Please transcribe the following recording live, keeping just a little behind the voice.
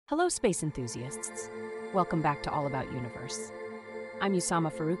Hello, space enthusiasts. Welcome back to All About Universe. I'm Usama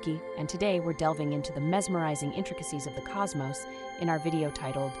Faruqi, and today we're delving into the mesmerizing intricacies of the cosmos in our video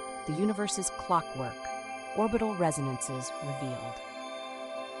titled The Universe's Clockwork, Orbital Resonances Revealed.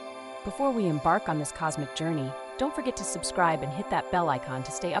 Before we embark on this cosmic journey, don't forget to subscribe and hit that bell icon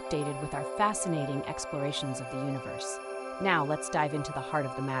to stay updated with our fascinating explorations of the universe. Now let's dive into the heart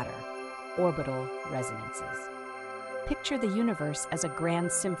of the matter, orbital resonances. Picture the universe as a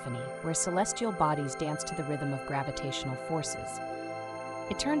grand symphony where celestial bodies dance to the rhythm of gravitational forces.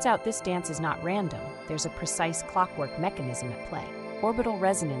 It turns out this dance is not random. There's a precise clockwork mechanism at play. Orbital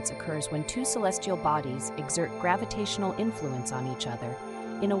resonance occurs when two celestial bodies exert gravitational influence on each other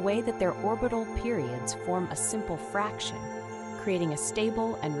in a way that their orbital periods form a simple fraction, creating a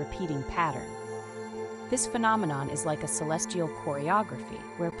stable and repeating pattern. This phenomenon is like a celestial choreography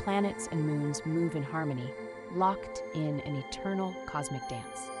where planets and moons move in harmony, locked in an eternal cosmic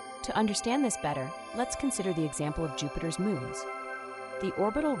dance. To understand this better, let's consider the example of Jupiter's moons. The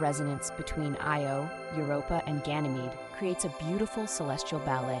orbital resonance between Io, Europa, and Ganymede creates a beautiful celestial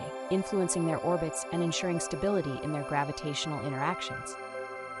ballet, influencing their orbits and ensuring stability in their gravitational interactions.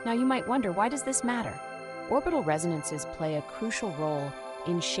 Now you might wonder, why does this matter? Orbital resonances play a crucial role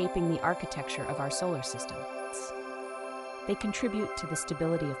in shaping the architecture of our solar system. They contribute to the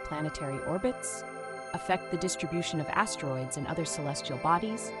stability of planetary orbits, affect the distribution of asteroids and other celestial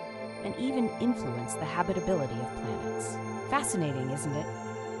bodies, and even influence the habitability of planets. Fascinating, isn't it?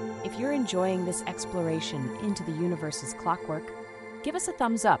 If you're enjoying this exploration into the universe's clockwork, give us a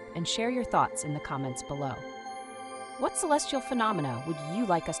thumbs up and share your thoughts in the comments below. What celestial phenomena would you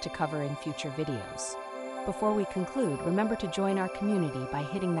like us to cover in future videos? Before we conclude, remember to join our community by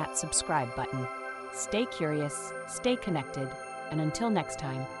hitting that subscribe button. Stay curious, stay connected, and until next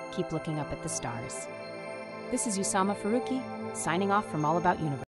time, keep looking up at the stars. This is Usama Faruqi, signing off from All About Universe.